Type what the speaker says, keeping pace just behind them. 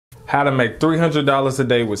How to make $300 a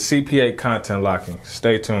day with CPA content locking.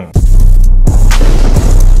 Stay tuned.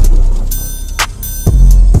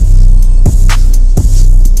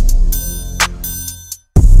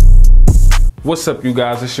 What's up, you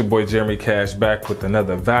guys? It's your boy Jeremy Cash back with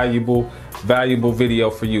another valuable video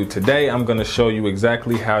for you. Today I'm going to show you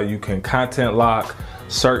exactly how you can content lock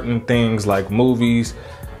certain things like movies,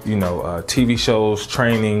 TV shows,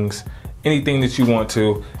 trainings, anything that you want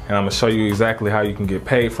to, and I'm gonna show you exactly how you can get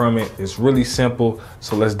paid from it. It's really simple,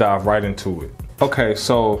 so let's dive right into it. Okay,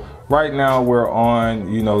 so right now we're on,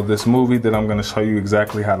 this movie that I'm gonna show you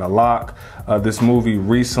exactly how to lock. This movie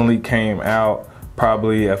recently came out,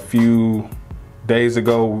 probably a few days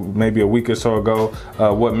ago, maybe a week or so ago.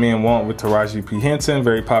 What Men Want with Taraji P. Henson,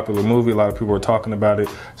 very popular movie. A lot of people are talking about it.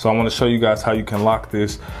 So I want to show you guys how you can lock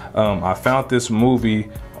this. I found this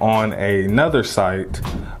movie on another site,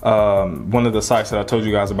 one of the sites that I told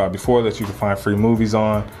you guys about before that you can find free movies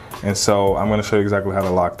on. And so I'm going to show you exactly how to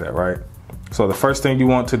lock that, right? So the first thing you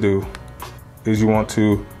want to do is you want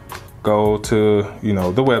to go to,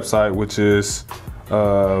 the website, which is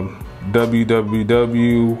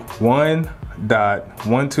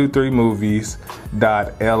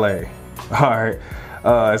www.123movies.la. All right,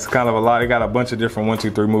 it's kind of a lot. They got a bunch of different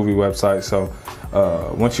 123 movie websites. So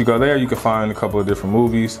once you go there, you can find a couple of different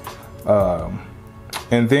movies,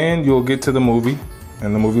 and then you'll get to the movie,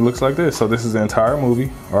 and the movie looks like this. So this is the entire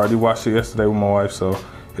movie. I already watched it yesterday with my wife, so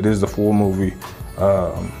it is the full movie.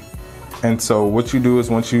 And so what you do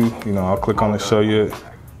is once I'll click on it, show you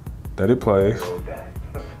that it plays.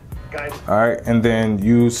 All right, and then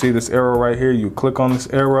you see this arrow right here. You click on this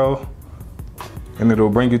arrow and it'll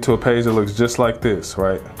bring you to a page that looks just like this,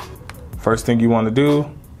 right? First thing you want to do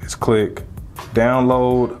is click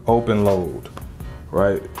download, open load,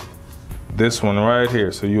 right? This one right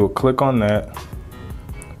here. So you'll click on that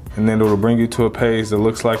and then it'll bring you to a page that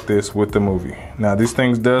looks like this with the movie. Now these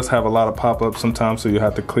things does have a lot of pop-ups sometimes, so you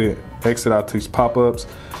have to exit out these pop-ups.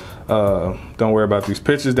 Don't worry about these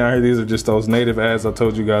pictures down here. These are just those native ads I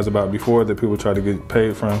told you guys about before that people try to get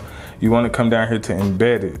paid from. You want to come down here to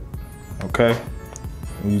embed it, okay?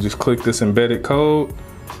 And you just click this embedded code.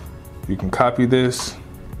 You can copy this,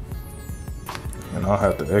 and I'll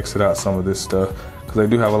have to exit out some of this stuff because they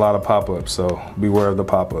do have a lot of pop-ups, so beware of the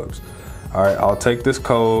pop-ups. All right, I'll take this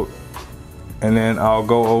code and then I'll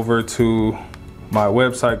go over to my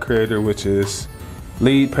website creator, which is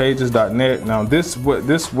leadpages.net. Now this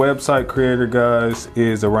website creator, guys,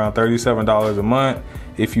 is around $37 a month.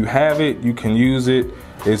 If you have it, you can use it.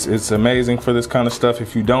 It's amazing for this kind of stuff.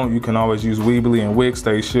 If you don't, you can always use Weebly and Wix.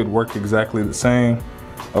 They should work exactly the same.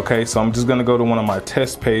 Okay, so I'm just gonna go to one of my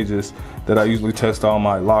test pages that I usually test all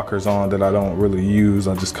my lockers on that I don't really use.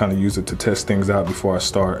 I just kind of use it to test things out before I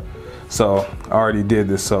start. So I already did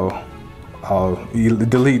this, so I'll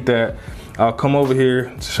delete that. I'll come over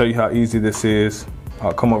here to show you how easy this is.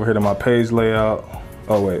 I'll come over here to my page layout.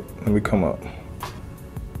 Oh wait, let me come up.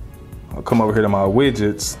 I'll come over here to my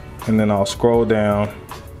widgets and then I'll scroll down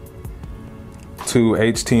to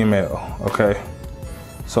HTML, okay?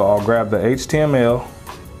 So I'll grab the HTML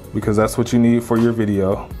because that's what you need for your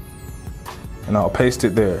video, and I'll paste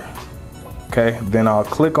it there, okay? Then I'll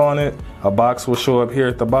click on it. A box will show up here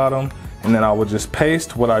at the bottom, and then I will just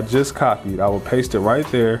paste what I just copied. I will paste it right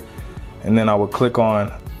there, and then I will click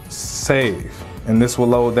on save. And this will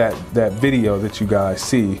load that video that you guys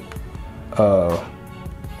see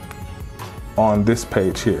on this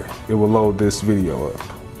page here. It will load this video up,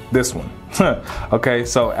 this one. Okay,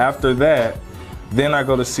 so after that, then I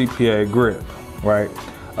go to CPA Grip, right?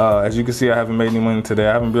 As you can see, I haven't made any money today.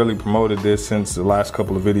 I haven't really promoted this since the last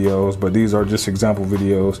couple of videos, but these are just example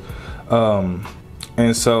videos.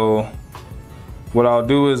 And so what I'll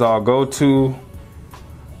do is I'll go to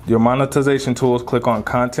your monetization tools, click on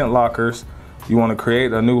content lockers. You want to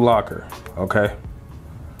create a new locker, okay?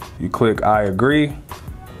 You click I agree.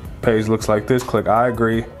 Page looks like this. Click I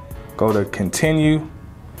agree. Go to continue.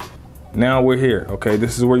 Now we're here, okay?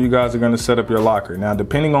 This is where you guys are going to set up your locker. Now,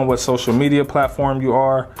 depending on what social media platform you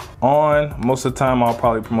are on, most of the time I'll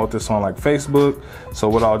probably promote this on like Facebook. So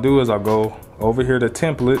what I'll do is I'll go over here to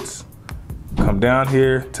templates, come down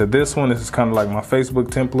here to this one. This is kind of like my Facebook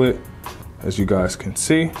template, as you guys can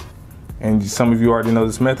see. And some of you already know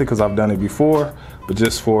this method because I've done it before, but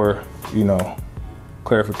just for,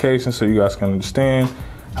 clarification so you guys can understand,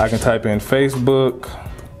 I can type in Facebook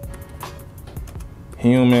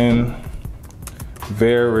human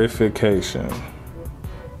verification.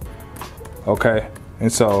 Okay,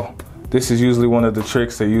 and so this is usually one of the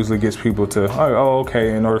tricks that usually gets people to, oh,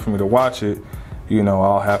 okay, in order for me to watch it,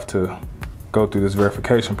 I'll have to go through this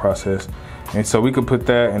verification process. And so we could put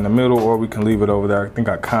that in the middle, or we can leave it over there. I think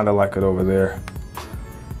I kind of like it over there.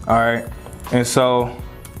 All right, and so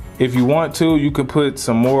if you want to, you could put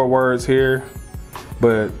some more words here,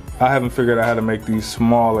 but I haven't figured out how to make these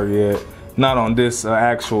smaller yet. Not on this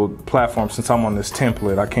actual platform, since I'm on this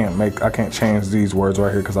template. I can't change these words right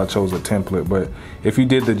here because I chose a template. But if you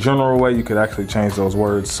did the general way, you could actually change those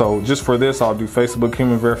words. So just for this, I'll do Facebook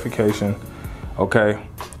human verification, okay?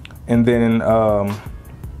 And then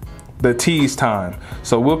the tease time.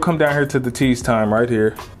 So we'll come down here to the tease time right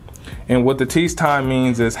here. And what the tease time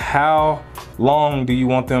means is how long do you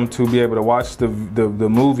want them to be able to watch the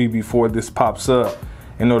movie before this pops up,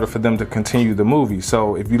 in order for them to continue the movie.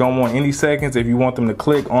 So if you don't want any seconds, if you want them to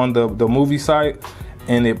click on the movie site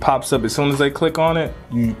and it pops up as soon as they click on it,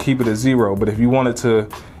 you keep it at 0. But if you wanted to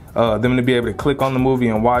them to be able to click on the movie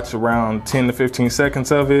and watch around 10 to 15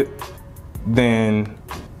 seconds of it, then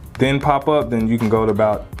pop up, then you can go to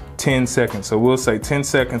about 10 seconds. So we'll say 10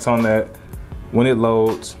 seconds on that when it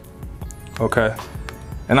loads, okay?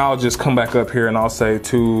 And I'll just come back up here and I'll say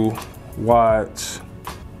to watch,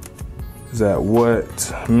 is that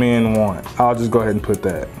what men want? I'll just go ahead and put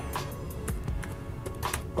that.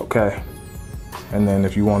 Okay. And then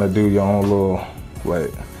if you want to do your own little, wait,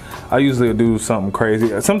 I usually do something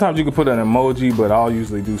crazy. Sometimes you can put an emoji, but I'll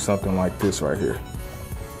usually do something like this right here.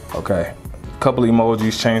 Okay. A couple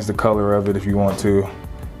emojis, change the color of it if you want to,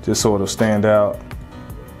 just so it'll stand out.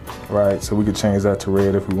 Right. So we could change that to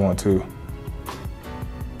red if we want to.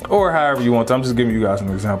 Or however you want to. I'm just giving you guys an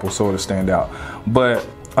example so it'll stand out. But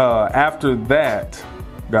after that,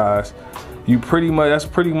 guys, that's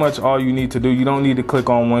pretty much all you need to do. You don't need to click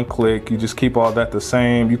on one click. You just keep all that the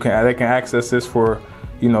same. They can access this for,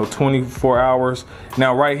 24 hours.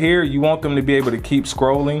 Now right here, you want them to be able to keep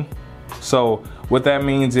scrolling. So what that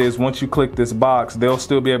means is once you click this box, they'll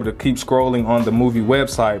still be able to keep scrolling on the movie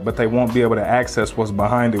website, but they won't be able to access what's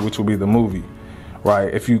behind it, which will be the movie.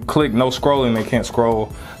 Right? If you click no scrolling, they can't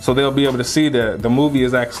scroll. So they'll be able to see that the movie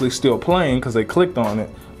is actually still playing because they clicked on it,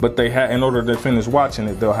 but in order to finish watching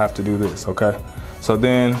it, they'll have to do this, okay? So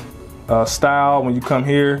then style, when you come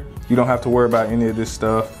here, you don't have to worry about any of this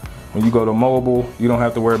stuff. When you go to mobile, you don't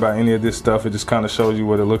have to worry about any of this stuff. It just kind of shows you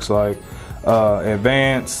what it looks like.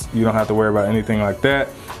 Advanced, you don't have to worry about anything like that.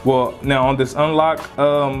 Well, now on this unlock,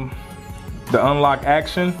 the unlock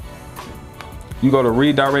action, you go to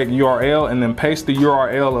redirect URL and then paste the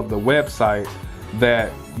URL of the website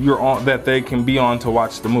that that they can be on to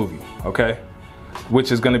watch the movie, okay?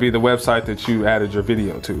 Which is going to be the website that you added your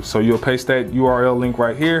video to. So you'll paste that URL link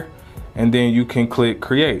right here, and then you can click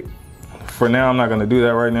create. For now, I'm not going to do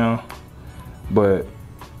that right now, but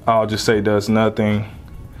I'll just say does nothing,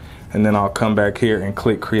 and then I'll come back here and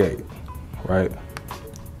click create, right?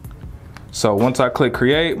 So once I click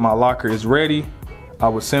create, my locker is ready. I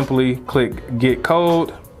would simply click get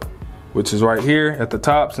code, which is right here at the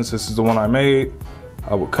top. Since this is the one I made,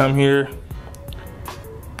 I would come here,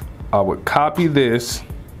 I would copy this,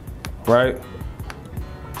 right?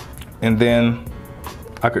 And then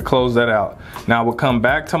I could close that out. Now I would come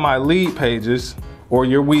back to my lead pages or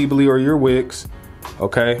your Weebly or your Wix,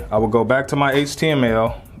 okay? I would go back to my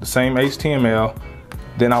HTML, the same HTML.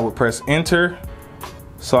 Then I would press enter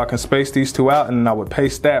so I can space these two out, and then I would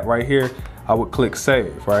paste that right here. I would click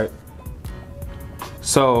save, right?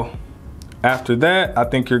 So after that, I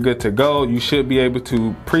think you're good to go. You should be able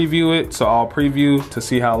to preview it. So I'll preview to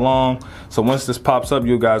see how long. So once this pops up,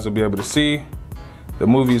 you guys will be able to see the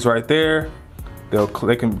movie's right there.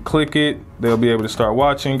 They can click it. They'll be able to start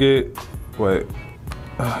watching it. Wait,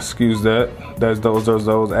 excuse that. That's those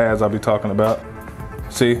ads I'll be talking about.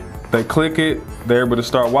 See, they click it. They're able to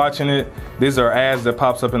start watching it. These are ads that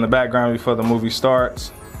pops up in the background before the movie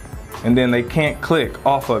starts. And then they can't click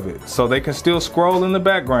off of it. So they can still scroll in the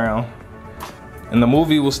background and the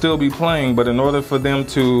movie will still be playing, but in order for them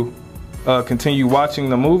to continue watching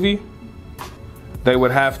the movie, they would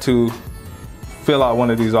have to fill out one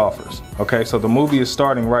of these offers. Okay, so the movie is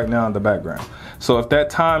starting right now in the background. So if that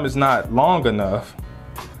time is not long enough,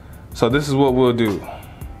 so this is what we'll do.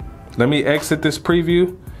 Let me exit this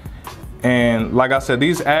preview. And like I said,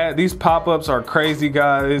 these pop-ups are crazy,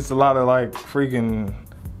 guys. It's a lot of like freaking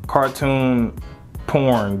cartoon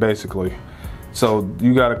porn, basically. So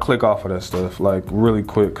you got to click off of that stuff like really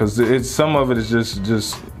quick, because some of it is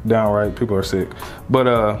just downright people are sick.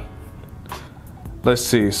 But let's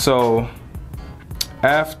see. So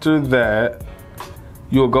after that,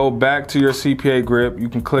 you'll go back to your CPA grip. You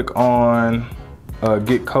can click on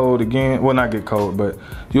get code again. Well, not get code, but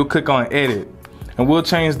you'll click on edit. And we'll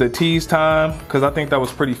change the tease time because I think that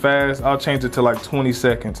was pretty fast. I'll change it to like 20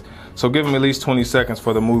 seconds. So give them at least 20 seconds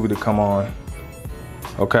for the movie to come on.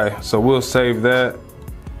 Okay, so we'll save that.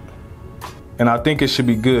 And I think it should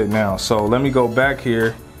be good now. So let me go back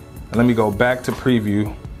here and let me go back to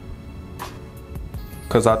preview.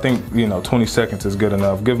 Cause I think, you know, 20 seconds is good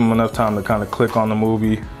enough. Give them enough time to kind of click on the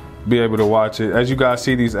movie, be able to watch it. As you guys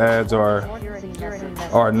see, these ads are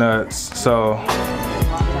nuts. So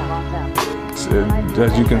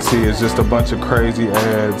as you can see, it's just a bunch of crazy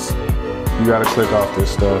ads. You gotta click off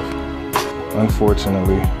this stuff,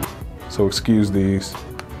 unfortunately. So excuse these.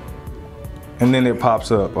 And then it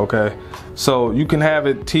pops up, okay? So you can have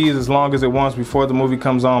it tease as long as it wants before the movie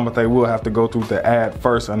comes on, but they will have to go through the ad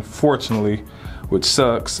first, unfortunately, which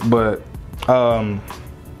sucks. But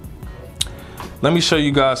let me show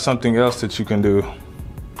you guys something else that you can do,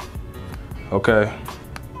 okay?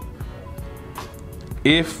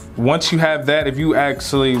 Once you have that, if you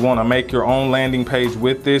actually want to make your own landing page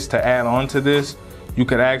with this to add on to this, you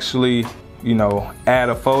could actually, you know, add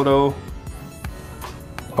a photo,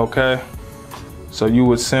 okay? So you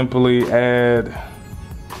would simply add,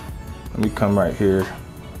 let me come right here.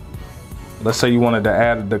 Let's say you wanted to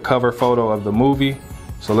add the cover photo of the movie.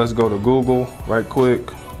 So let's go to Google right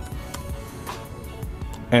quick.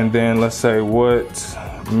 And then let's say what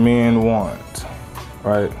men want,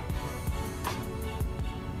 right?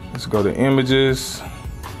 Let's go to images.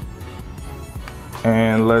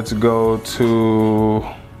 And let's go to,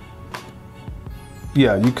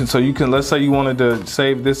 yeah, so you can, let's say you wanted to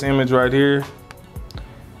save this image right here.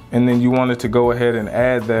 And then you wanted to go ahead and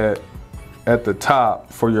add that at the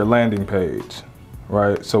top for your landing page,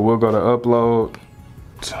 right? So we'll go to upload.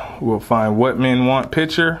 We'll find what men want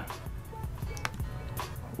picture.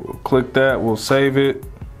 We'll click that, we'll save it.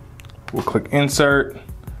 We'll click insert.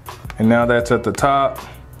 And now that's at the top.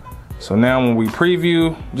 So now when we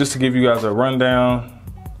preview, just to give you guys a rundown,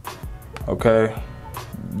 okay?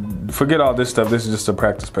 Forget all this stuff, this is just a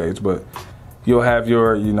practice page, but you'll have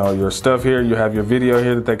your, you know, your stuff here. You have your video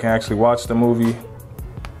here that they can actually watch the movie.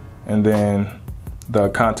 And then the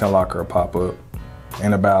content locker will pop up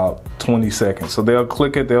in about 20 seconds. So they'll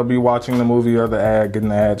click it, they'll be watching the movie or the ad, getting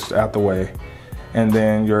the ads out the way. And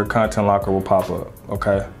then your content locker will pop up,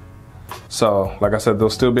 okay? So like I said, they'll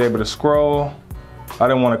still be able to scroll. I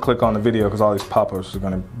didn't want to click on the video because all these pop-ups are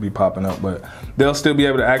going to be popping up, but they'll still be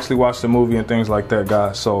able to actually watch the movie and things like that,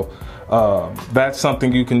 guys. So that's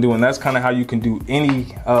something you can do, and that's kind of how you can do any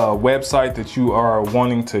website that you are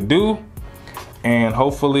wanting to do. And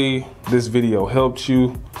hopefully this video helped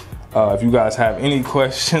you. If you guys have any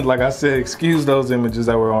questions, like I said, excuse those images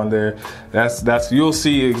that were on there. That's you'll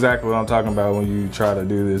see exactly what I'm talking about when you try to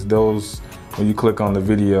do this. Those, when you click on the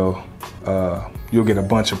video, you'll get a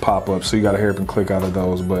bunch of pop-ups, so you gotta hurry up and click out of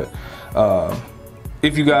those. But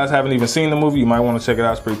if you guys haven't even seen the movie, you might want to check it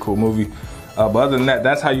out. It's a pretty cool movie. But other than that,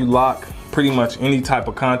 that's how you lock pretty much any type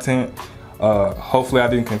of content. Hopefully I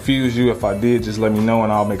didn't confuse you. If I did, just let me know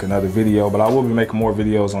and I'll make another video. But I will be making more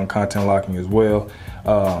videos on content locking as well.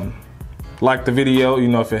 Like the video, you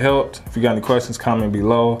know, if it helped. If you got any questions, comment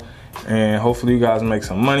below. And hopefully you guys make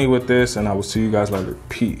some money with this, and I will see you guys later.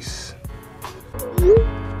 Peace.